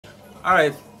All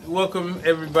right, welcome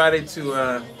everybody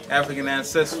to African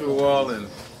Ancestral Wall and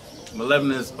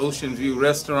Malevolence Ocean View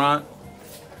Restaurant.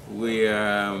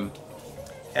 We're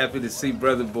happy to see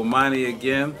Brother Bomani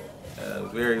again, a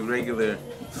very regular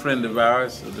friend of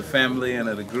ours, of the family and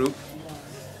of the group.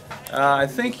 I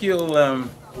think you'll,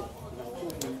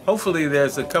 hopefully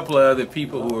there's a couple of other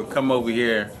people who will come over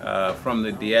here from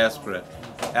the diaspora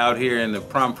out here in the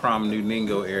PramPram New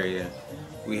Ningo area.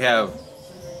 We have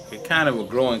a kind of a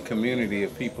growing community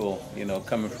of people, you know,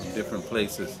 coming from different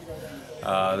places.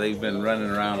 They've been running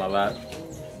around a lot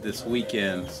this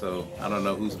weekend, so I don't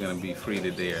know who's going to be free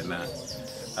today or not.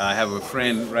 I have a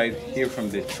friend right here from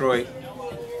Detroit,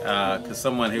 because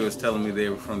someone here was telling me they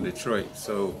were from Detroit.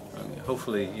 So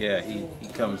hopefully, yeah, he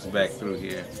comes back through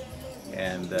here.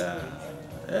 And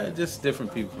just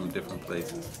different people from different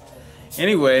places.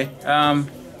 Anyway,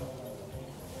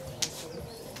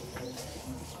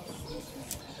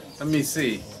 let me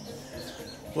see.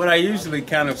 What I usually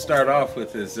kind of start off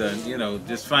with is, you know,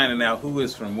 just finding out who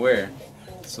is from where,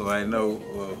 so I know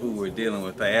who we're dealing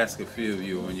with. I ask a few of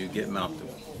you when you're getting off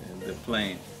the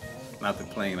plane, not the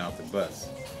plane, off the bus.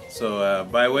 So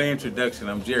by way of introduction,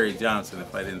 I'm Jerry Johnson,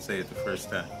 if I didn't say it the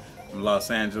first time. From Los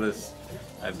Angeles.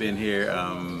 I've been here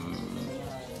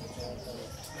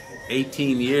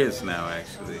 18 years now,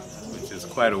 actually, which is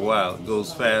quite a while. It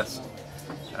goes fast,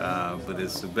 but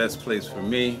it's the best place for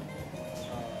me.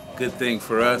 Good thing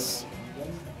for us.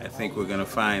 I think we're going to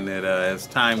find that as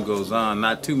time goes on,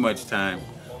 not too much time,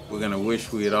 we're going to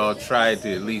wish we had all tried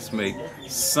to at least make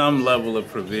some level of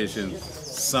provision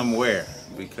somewhere,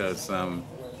 because I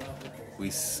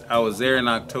was there in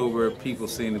October. People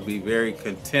seem to be very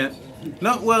content.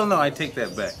 No, well, no, I take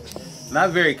that back.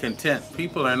 Not very content.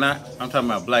 People are not, I'm talking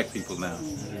about black people now.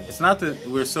 It's not that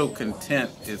we're so content,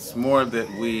 it's more that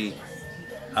we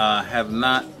have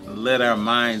not let our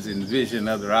minds envision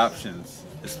other options,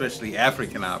 especially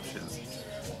African options.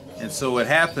 And so what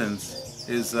happens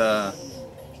is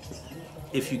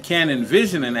if you can't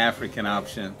envision an African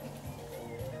option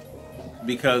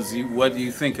because what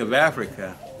you think of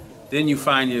Africa, then you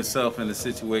find yourself in a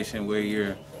situation where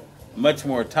you're much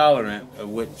more tolerant of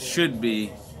what should be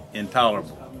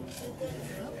intolerable.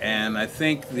 And I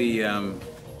think the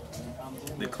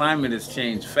climate has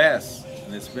changed fast,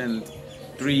 and it's been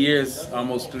 3 years,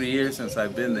 almost 3 years since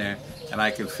I've been there, and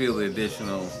I can feel the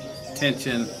additional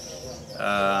tension.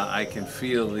 I can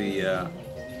feel the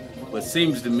what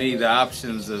seems to me the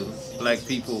options of black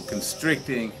people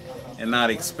constricting and not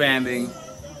expanding.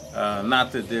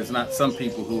 Not that there's not some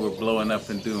people who are blowing up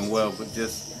and doing well, but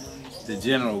just the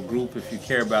general group. If you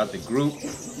care about the group,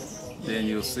 then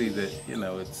you'll see that, you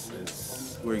know,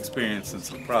 we're experiencing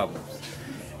some problems.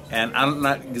 And I'm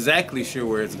not exactly sure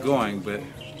where it's going, but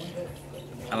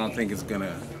I don't think it's going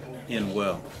to end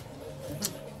well.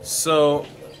 So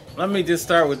let me just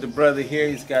start with the brother here.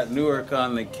 He's got Newark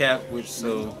on the cap, which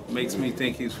so makes me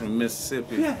think he's from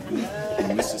Mississippi.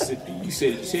 From Mississippi. You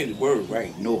said the word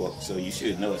right, Newark, so you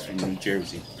should know it's from New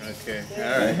Jersey. Okay,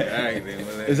 all right then.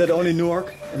 Well, is that the only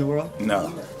Newark in the world?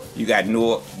 No, you got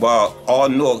Newark. Well, all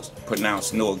Newarks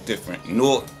pronounce Newark different.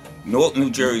 Newark, New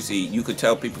Jersey. You could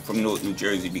tell people from Newark, New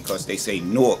Jersey, because they say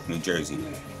Newark, New Jersey.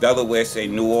 Delaware say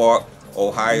Newark.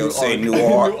 Ohio say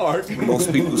Newark.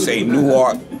 Most people say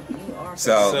Newark.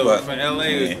 So but, for LA,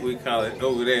 yeah, we call it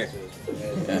over there.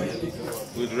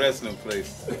 With the rest of the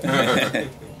place.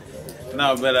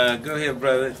 No, but go ahead,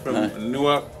 brother. From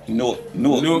Newark. Newark,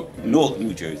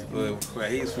 New Jersey. Well,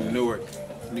 he's from Newark,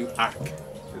 Newark.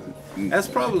 That's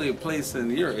probably a place in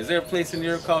Europe. Is there a place in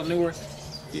Europe called Newark?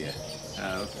 Yeah.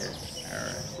 Oh, okay. All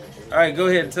right. All right. Go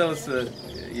ahead and tell us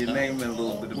your name and a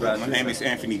little bit about. My name is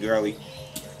Anthony Gurley.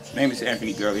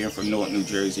 I'm from Newark, New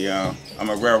Jersey. I'm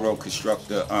a railroad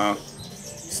constructor.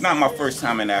 It's not my first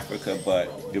time in Africa, but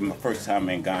it's my first time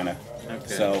in Ghana.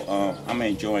 Okay. So I'm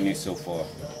enjoying it so far.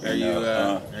 Are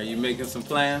you making some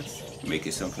plans?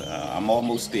 I'm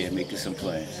almost there, making some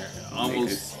plans.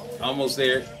 Almost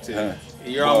there.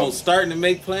 You're almost starting to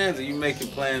make plans. Or you making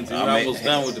plans? And you're almost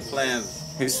done with the plans.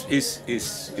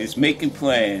 It's making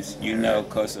plans, you know,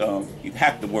 because you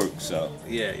have to work. So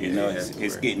yeah, you know,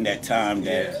 it's getting that time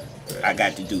that I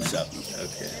got to do something.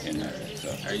 Okay. You know,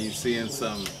 so. Are you seeing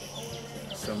some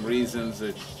reasons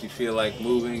that you feel like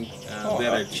moving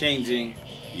that are changing?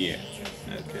 Yeah.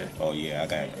 Okay. Oh yeah, I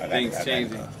got things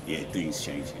changing. Things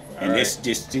changing. And this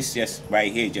just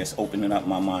right here, just opening up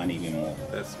my mind even more.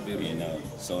 That's beautiful. You know,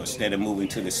 so instead of moving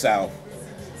to the south,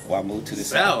 I moved to the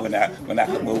south when I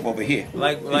could move over here.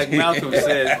 Like Malcolm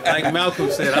said. Like Malcolm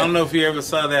said. I don't know if you ever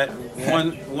saw that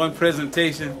one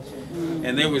presentation,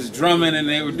 and they was drumming and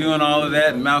they were doing all of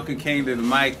that, and Malcolm came to the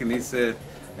mic and he said,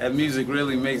 that music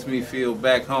really makes me feel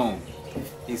back home.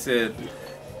 He said,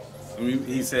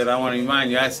 I want to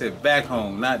remind you, I said back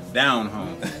home, not down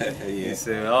home. Yeah. He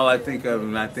said, all I think of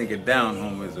when I think of down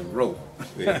home is a rope.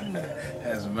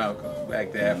 That's Malcolm,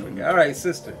 back to Africa. All right,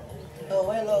 sister. Oh,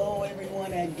 hello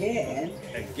everyone again.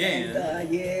 Again?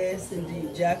 And, yes,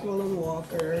 indeed, Jacqueline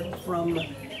Walker from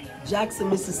Jackson,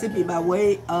 Mississippi by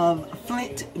way of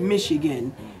Flint,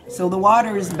 Michigan. So the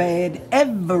water is bad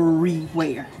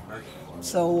everywhere.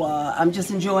 So I'm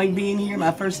just enjoying being here.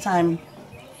 My first time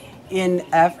in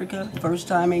Africa, first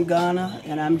time in Ghana,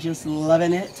 and I'm just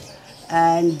loving it.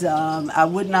 And I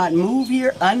would not move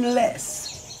here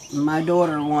unless my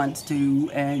daughter wants to.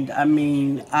 And I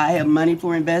mean, I have money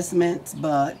for investments,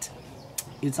 but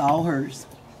it's all hers.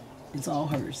 It's all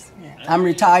hers. I'm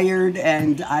retired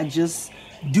and I just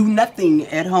do nothing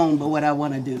at home but what I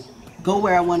want to do. Go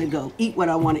where I want to go, eat what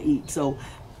I want to eat. So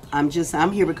I'm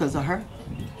here because of her.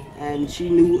 And she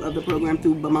knew of the program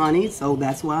through Bomani, so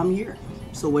that's why I'm here.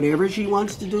 So whatever she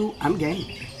wants to do, I'm game.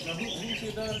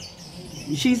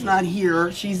 She's not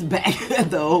here. She's back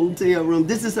at the hotel room.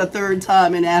 This is her third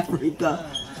time in Africa.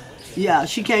 Yeah,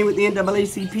 she came with the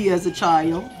NAACP as a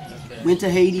child. Went to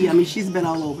Haiti. I mean, she's been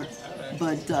all over.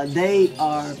 But they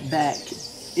are back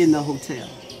in the hotel.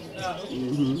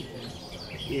 Mm-hmm.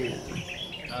 Yeah.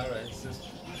 All right, sister.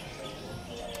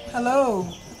 Hello,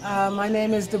 my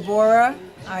name is Deborah.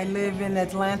 I live in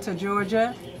Atlanta,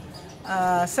 Georgia.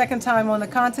 Second time on the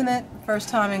continent, first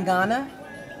time in Ghana.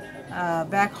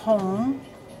 Back home,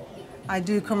 I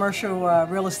do commercial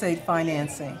real estate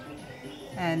financing.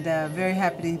 And very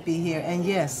happy to be here. And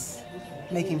yes,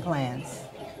 making plans.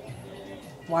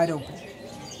 Wide open.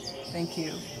 Thank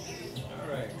you. All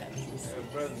right.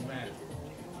 Brother Matt.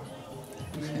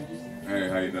 Hey,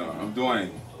 how you doing? I'm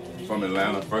Dwayne from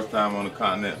Atlanta. First time on the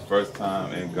continent, first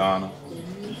time in Ghana.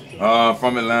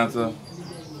 From Atlanta,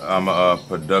 I'm a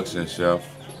production chef,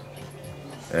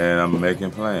 and I'm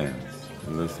making plans.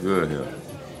 It looks good here.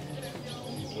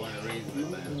 Born and raised in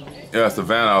Atlanta. Yeah,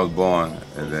 Savannah I was born,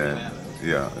 and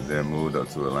then moved up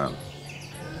to Atlanta.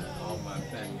 All my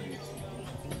family is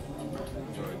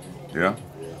Georgia. Yeah?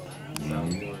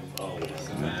 South Georgia.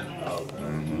 Savannah.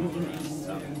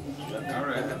 All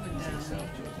right.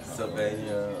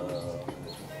 Sylvania.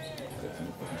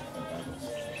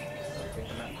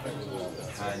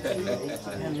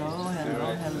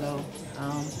 Hello.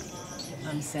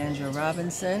 I'm Sandra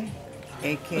Robinson,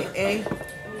 aka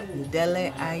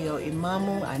Udele Ayo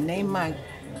Imamu. I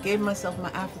gave myself my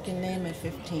African name at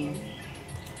 15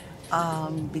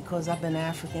 because I've been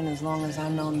African as long as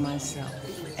I've known myself,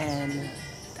 and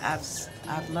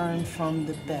I've learned from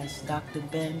the best. Dr.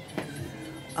 Ben,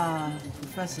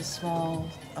 Professor Small,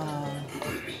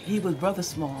 he was Brother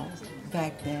Small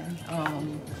back then.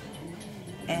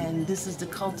 And this is the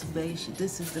cultivation,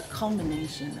 this is the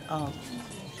culmination of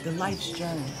the life's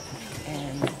journey.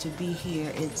 And to be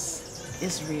here, it's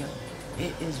real.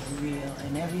 It is real.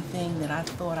 And everything that I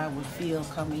thought I would feel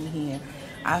coming here,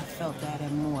 I felt that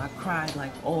and more. I cried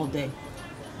like all day.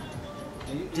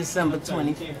 December 20th.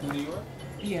 You came from New York?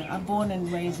 Yeah, I'm born and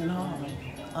raised in Harlem.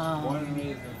 Born and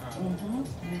raised in Harlem.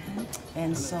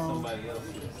 And so, Somebody else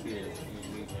was here. You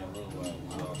leave me a little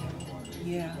while.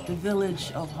 yeah, the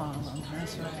village of Harlem,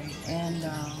 that's right. And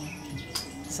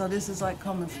so this is like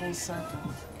coming full circle.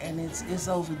 And it's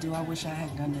overdue. I wish I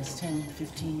had done this 10,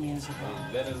 15 years ago.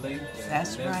 Better late than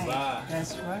That's never. right.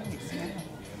 That's right. Yeah.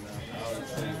 I always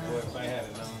say, boy, if I had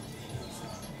it known,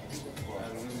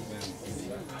 I'd really been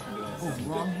doing Oh,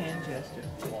 wrong hand gesture.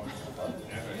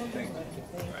 Thank you.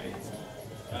 Right.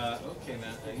 Okay,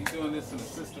 now, are you doing this in a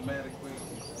systematic way?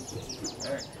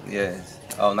 All right. Yes.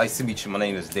 Nice to meet you. My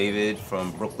name is David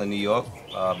from Brooklyn, New York,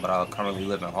 but I currently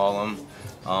live in Harlem.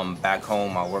 Back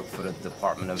home, I work for the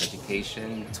Department of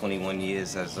Education, 21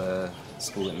 years as a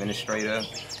school administrator.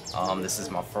 This is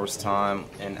my first time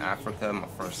in Africa, my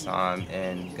first time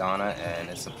in Ghana, and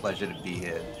it's a pleasure to be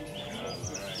here.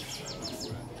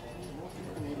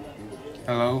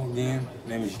 Hello again.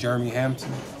 My name is Jeremy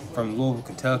Hampton from Louisville,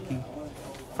 Kentucky.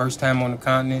 First time on the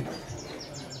continent.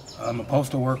 I'm a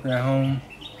postal worker at home.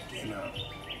 And,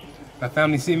 my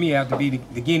family sent me out to be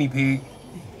the guinea pig.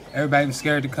 Everybody was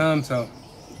scared to come, so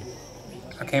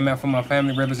I came out for my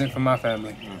family, represent for my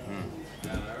family.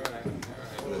 All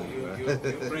right.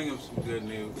 You'll bring them some good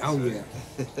news. Oh yeah.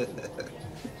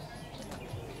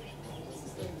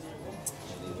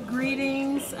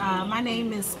 Greetings. My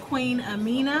name is Queen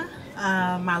Amina.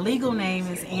 My legal name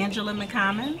is Angela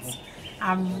McCommons.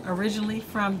 I'm originally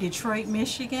from Detroit,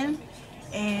 Michigan,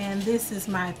 and this is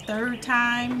my third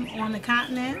time on the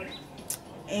continent.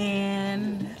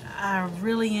 and I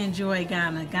really enjoy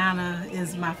Ghana. Ghana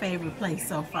is my favorite place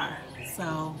so far,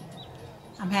 so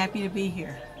I'm happy to be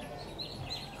here.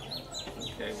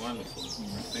 Okay, wonderful.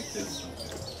 I think this.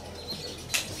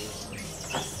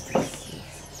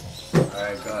 All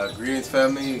right, greetings,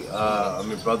 family. I'm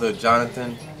your brother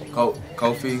Jonathan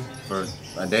Kofi for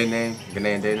my day name,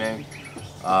 Ghanaian day name.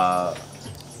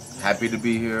 Happy to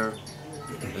be here.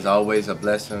 It's always a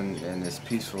blessing and it's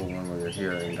peaceful when we're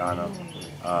here in Ghana.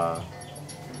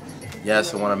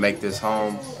 Yes, I want to make this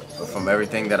home, but from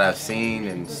everything that I've seen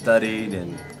and studied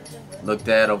and looked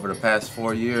at over the past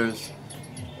 4 years,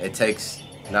 it takes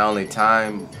not only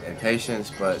time and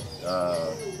patience, but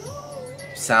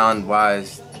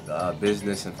sound-wise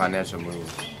business and financial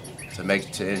moves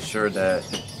to ensure that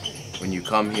when you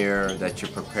come here that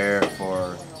you're prepared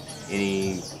for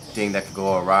anything that could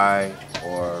go awry,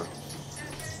 or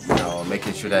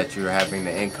making sure that you're having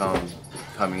the income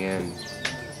coming in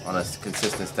on a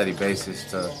consistent, steady basis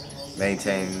to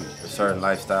maintain a certain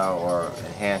lifestyle or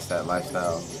enhance that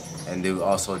lifestyle, and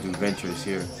also do ventures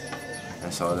here.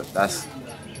 And so that's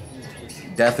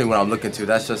definitely what I'm looking to.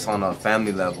 That's just on a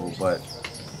family level, but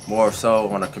more so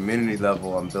on a community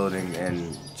level, I'm building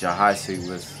in Jahasi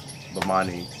with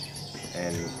Bomani,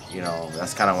 and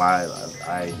that's kind of why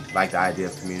I like the idea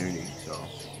of community. So,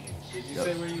 Did you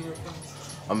say where you were from?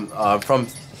 I'm from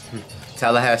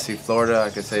Tallahassee, Florida. I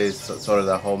could say it's sort of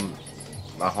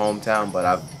my hometown, but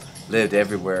I've lived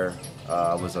everywhere.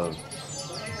 I was a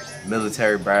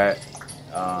military brat,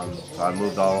 so I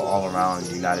moved all around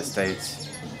the United States,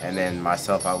 and then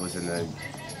myself, I was in the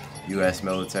U.S.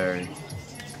 military.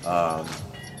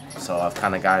 So I've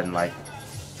kind of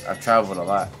I've traveled a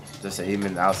lot, just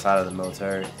even outside of the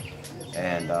military,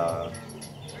 and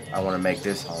I want to make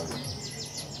this home.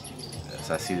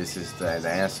 So I see this is the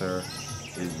answer.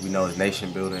 We know it's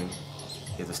nation building.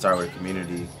 You have to start with a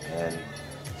community, and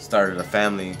started a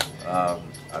family. I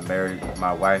married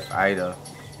my wife, Ida,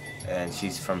 and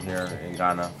she's from here in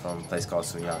Ghana, from a place called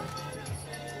Sunyani.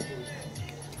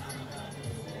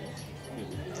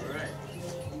 All right.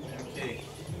 Okay.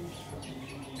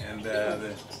 And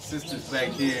the sisters back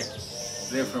here,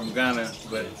 they're from Ghana,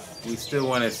 but we still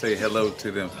want to say hello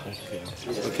to them.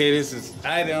 Okay, this is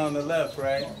Ida on the left,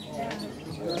 right?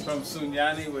 From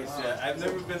Sunyani, which I've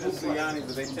never been to Sunyani,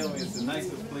 but they tell me it's the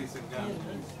nicest place in Ghana.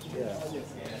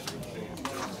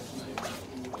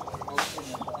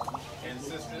 And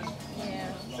sisters?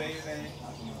 Yeah. Say your name.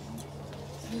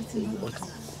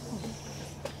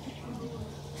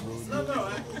 No, I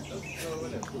can go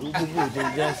with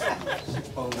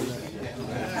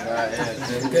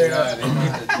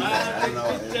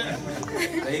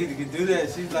They can do that.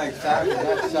 She's like shy,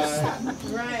 not shy.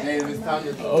 Right. Hey, it's time to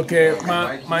Okay,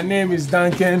 my name is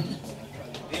Duncan.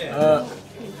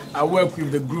 I work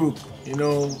with the group.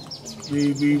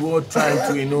 We were trying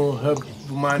to help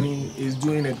Bomani. He's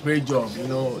doing a great job.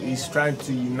 He's trying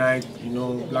to unite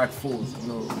black folks.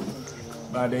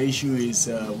 But the issue is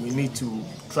we need to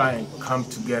try and come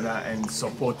together and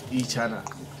support each other.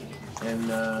 And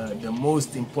the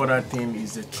most important thing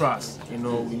is the trust. We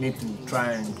need to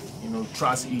try and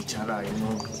trust each other.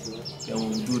 Then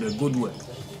we'll do the good work.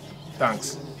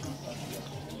 Thanks.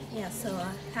 Yeah. So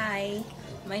hi,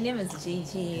 my name is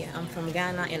Gigi. I'm from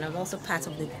Ghana, and I'm also part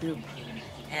of the group.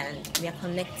 And we are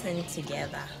connecting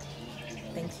together.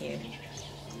 Thank you.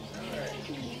 All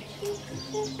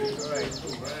right.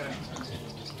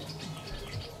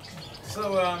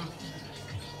 So,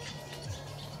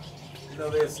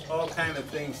 there's all kind of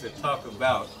things to talk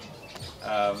about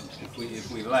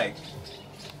if we like.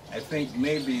 I think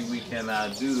maybe we can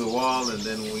do the wall, and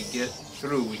then when we get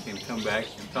through, we can come back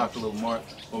and talk a little more.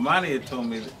 Well, Mani had told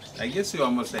me that, I guess you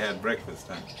almost had breakfast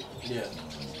time. Yeah.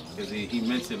 Because he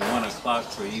mentioned 1 o'clock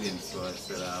for eating, so I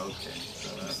said, okay.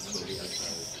 So that's cool.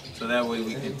 So that way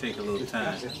we can take a little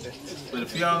time. But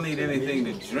if y'all need anything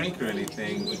to drink or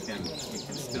anything, we can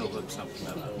still hook something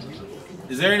up.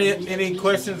 Is there any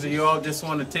questions, or you all just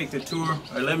want to take the tour?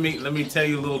 Or let me tell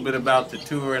you a little bit about the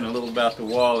tour and a little about the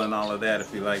wall and all of that,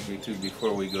 if you like me to,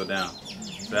 before we go down.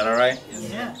 Is that all right?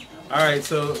 Yeah. All right.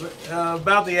 So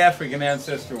about the African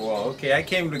Ancestral Wall. Okay, I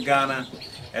came to Ghana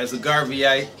as a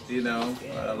Garveyite,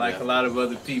 like a lot of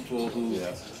other people who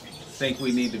think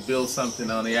we need to build something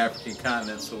on the African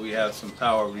continent so we have some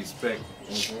power, respect,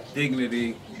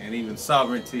 dignity, and even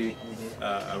sovereignty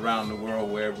around the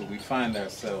world wherever we find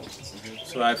ourselves.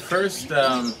 So I first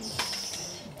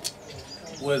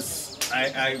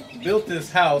I built this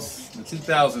house in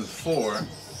 2004,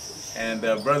 and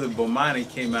Brother Bomani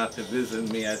came out to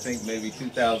visit me, I think maybe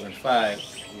 2005.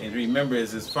 And remember,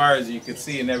 as far as you could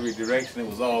see in every direction, it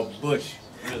was all bush.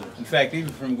 In fact,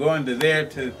 even from going to there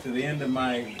to the end of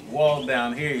my wall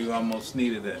down here, you almost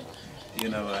needed a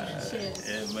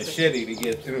machete to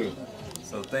get through.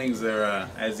 So things are,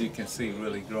 as you can see,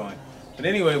 really growing. But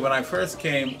anyway, when I first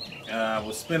came, I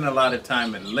was spending a lot of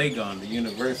time at Legon, the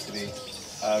university,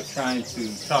 trying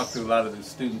to talk to a lot of the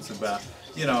students about,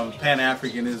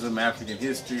 Pan-Africanism, African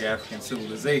history, African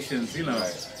civilizations,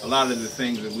 a lot of the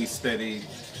things that we studied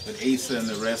with ASA and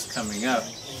the rest coming up.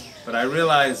 But I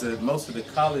realized that most of the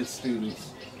college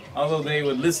students, although they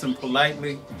would listen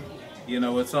politely,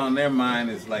 what's on their mind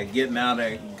is like getting out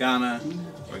of Ghana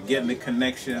or getting the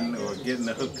connection or getting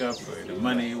the hookup or the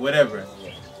money, whatever.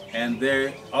 And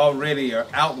they already are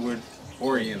outward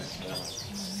oriented,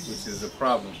 which is a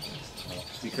problem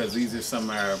because these are some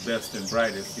of our best and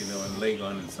brightest, in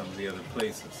Legon and some of the other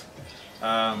places.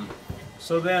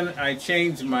 So then I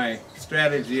changed my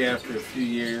strategy after a few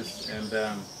years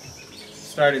and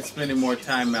started spending more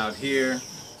time out here,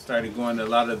 started going to a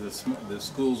lot of the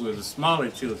schools where the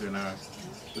smaller children are,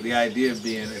 with the idea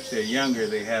being if they're younger,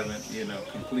 they haven't,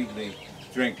 completely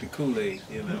drank the Kool-Aid,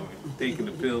 taking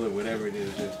the pill or whatever it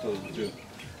is they're supposed to do.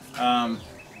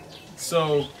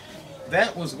 So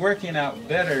that was working out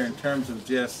better in terms of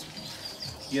just,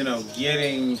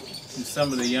 getting to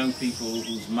some of the young people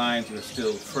whose minds were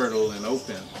still fertile and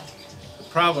open. The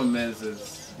problem is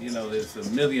there's a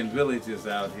million villages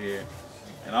out here,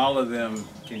 and all of them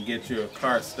can get your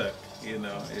car stuck,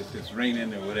 if it's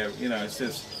raining or whatever. It's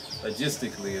just,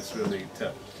 logistically, it's really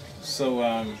tough. So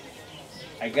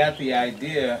I got the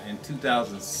idea in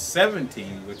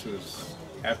 2017, which was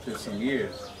after some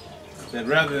years, that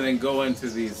rather than go into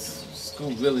these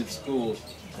village schools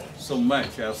so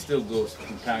much, I'll still go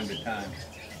from time to time.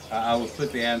 I would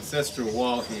put the ancestral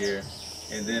wall here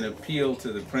and then appeal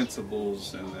to the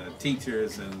principals and the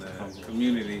teachers and the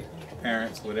community,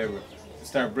 parents, whatever, to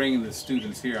start bringing the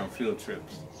students here on field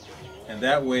trips. And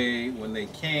that way, when they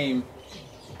came,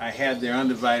 I had their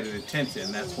undivided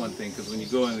attention. That's one thing, because when you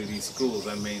go into these schools,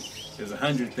 there's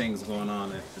 100 things going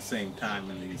on at the same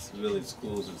time in these village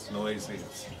schools. It's noisy.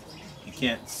 You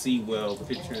can't see well,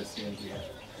 pictures.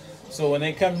 So when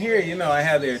they come here, I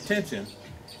have their attention.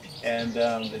 And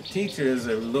the teachers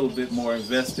are a little bit more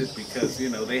invested because,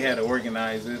 they had to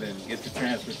organize it and get the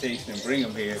transportation and bring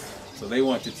them here. So they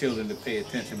want the children to pay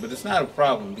attention. But it's not a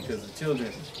problem because the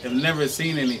children have never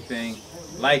seen anything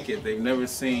like it. They've never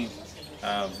seen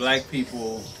black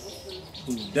people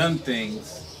who've done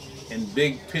things in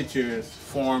big pictures,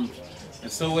 formed.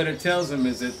 And so what it tells them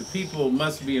is that the people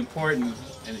must be important,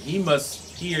 and he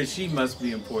or she must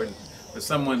be important for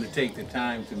someone to take the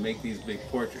time to make these big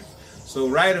portraits. So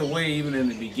right away, even in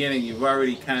the beginning, you've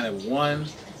already kind of won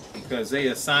because they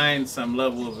assign some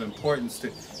level of importance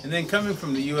to, and then coming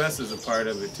from the U.S. is a part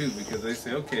of it too, because they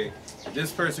say, okay,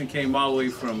 this person came all the way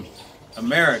from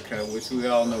America, which we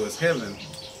all know is heaven,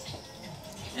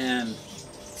 and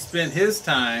spent his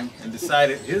time and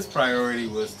decided his priority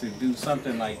was to do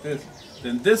something like this,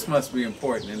 then this must be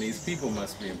important and these people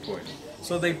must be important.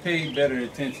 So they paid better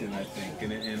attention, I think,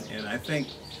 and I think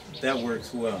that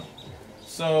works well.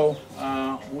 So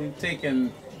we've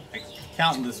taken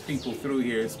countless people through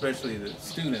here, especially the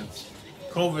students.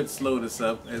 COVID slowed us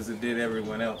up as it did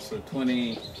everyone else. So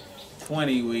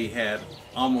 2020 we had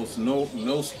almost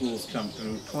no schools come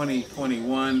through.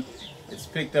 2021 it's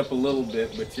picked up a little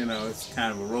bit, but it's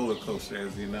kind of a roller coaster,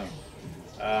 as you know.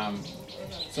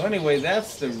 So anyway,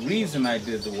 that's the reason I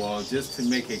did the wall, just to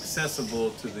make accessible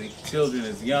to the children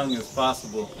as young as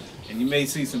possible. And you may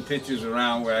see some pictures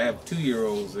around where I have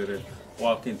 2-year-olds that are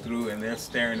walking through and they're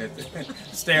staring at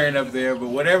staring up there. But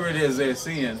whatever it is they're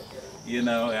seeing,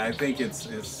 I think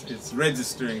it's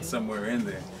registering somewhere in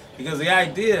there. Because the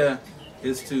idea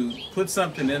is to put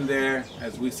something in there,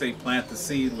 as we say, plant the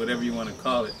seed, whatever you want to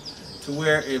call it, to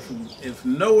where if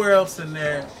nowhere else in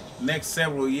their next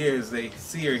several years they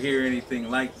see or hear anything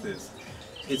like this,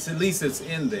 at least it's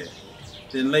in there.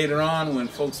 Then later on, when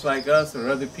folks like us or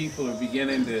other people are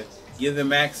beginning to give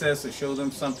them access or show them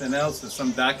something else, or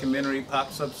some documentary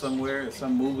pops up somewhere, or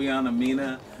some movie on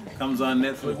Amina comes on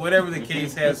Netflix, whatever the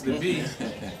case has to be,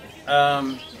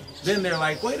 then they're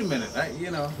like, wait a minute,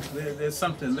 there's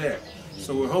something there.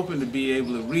 So we're hoping to be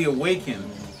able to reawaken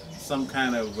some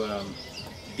kind of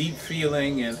deep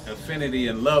feeling and affinity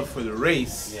and love for the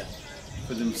race,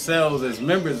 for themselves as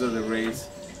members of the race,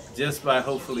 just by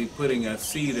hopefully putting a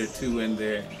seed or two in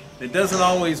there. It doesn't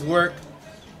always work,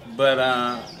 but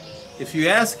if you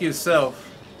ask yourself,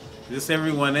 just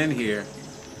everyone in here,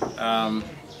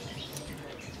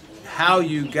 how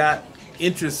you got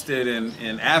interested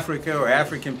in Africa or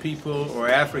African people or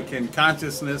African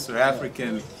consciousness or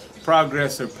African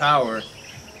progress or power,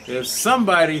 there's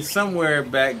somebody somewhere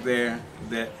back there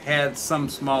that had some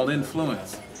small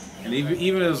influence. And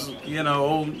even as, you know,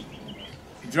 old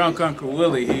drunk Uncle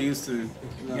Willie, he used to,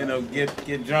 you know,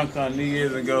 get drunk on New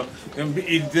Year's and go, them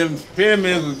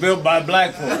pyramids was built by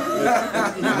black folks,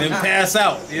 and then pass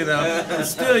out, you know. And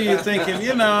still you're thinking,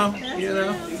 he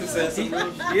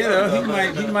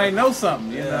might know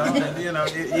something,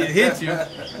 it hit you,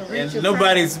 and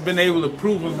nobody's been able to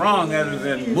prove him wrong other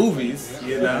than movies,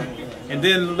 And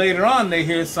then later on they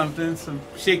hear something, some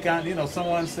shake on,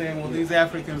 someone saying, well, these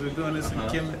Africans are doing this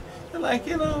and killing it. They're like,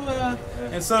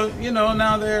 and so,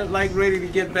 now they're like ready to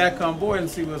get back on board and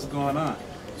see what's going on.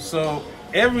 So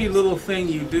every little thing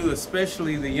you do,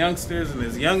 especially the youngsters, and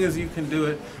as young as you can do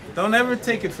it, don't ever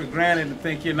take it for granted and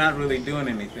think you're not really doing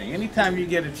anything. Anytime you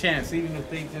get a chance, even if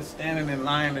they just standing in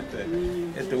line at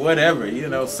the whatever,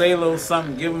 say a little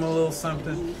something, give them a little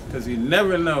something, because you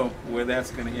never know where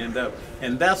that's going to end up.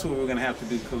 And that's what we're going to have to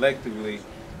do collectively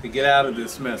to get out of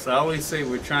this mess. I always say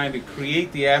we're trying to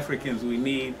create the Africans we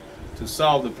need to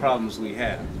solve the problems we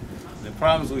have. The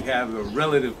problems we have are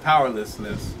relative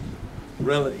powerlessness.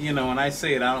 When I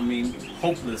say it, I don't mean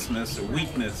hopelessness or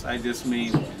weakness. I just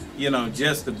mean,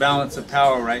 just the balance of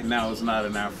power right now is not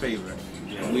in our favor.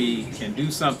 We can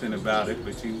do something about it,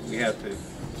 but we have to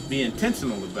be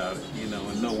intentional about it,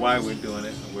 and know why we're doing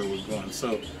it and where we're going.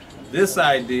 So this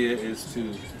idea is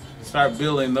to start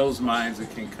building those minds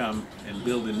that can come and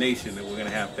build a nation that we're going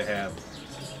to have.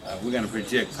 We're going to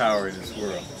project power in this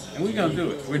world. And we're going to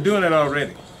do it. We're doing it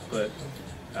already, but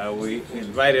we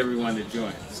invite everyone to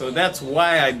join. So that's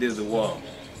why I did the wall.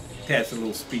 Attached a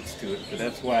little speech to it, but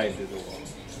that's why I did the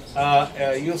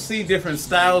wall. You'll see different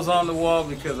styles on the wall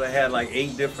because I had like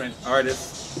 8 different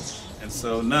artists, and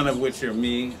so none of which are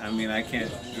me. I mean, I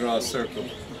can't draw a circle,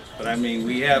 but I mean,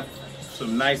 we have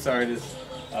some nice artists.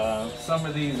 Some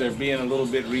of these are being a little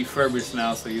bit refurbished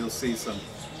now, so you'll see some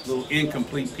little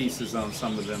incomplete pieces on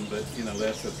some of them, but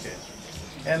that's okay.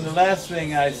 And the last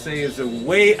thing I say is the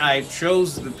way I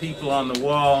chose the people on the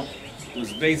wall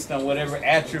was based on whatever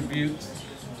attributes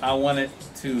I wanted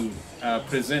to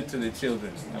present to the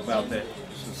children about that.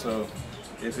 So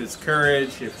if it's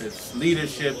courage, if it's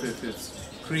leadership, if it's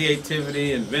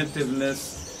creativity,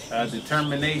 inventiveness,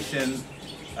 determination,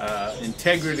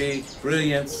 integrity,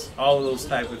 brilliance, all of those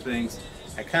type of things,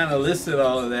 I kind of listed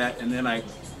all of that, and then I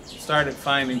started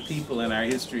finding people in our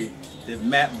history that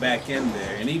map back in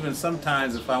there. And even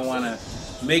sometimes if I want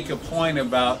to make a point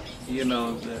about,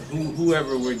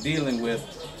 whoever we're dealing with,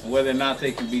 whether or not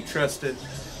they can be trusted,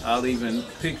 I'll even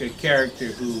pick a character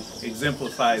who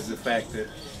exemplifies the fact that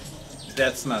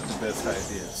that's not the best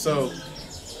idea. So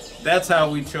that's how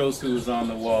we chose who was on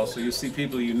the wall. So you'll see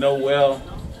people you know well,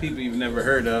 people you've never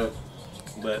heard of,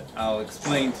 but I'll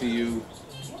explain to you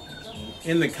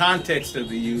in the context of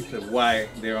the youth of why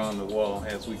they're on the wall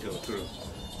as we go through.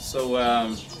 So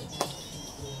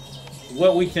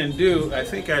what we can do, I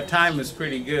think our time is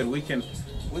pretty good. We can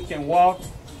walk.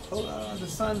 The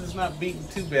sun is not beating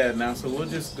too bad now, so we'll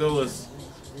just go as,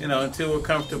 until we're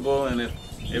comfortable, and if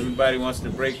everybody wants to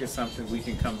break or something, we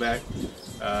can come back.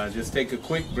 Just take a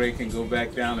quick break and go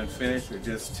back down and finish, or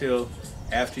just chill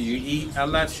after you eat.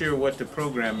 I'm not sure what the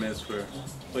program is for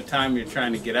what time you're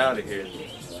trying to get out of here.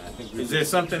 Is there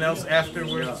something else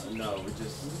afterwards? No, we're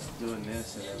just doing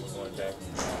this and then we're going back.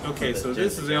 Okay, so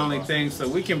this is the only thing, so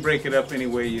we can break it up any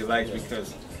way you like,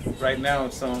 because right now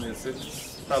it's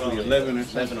probably 11 or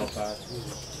something. 11:05.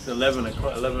 It's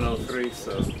 11:03,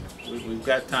 so we've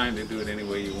got time to do it any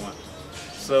way you want.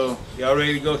 So y'all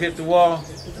ready to go hit the wall?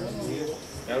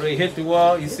 Y'all ready to hit the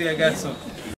wall? You see I got some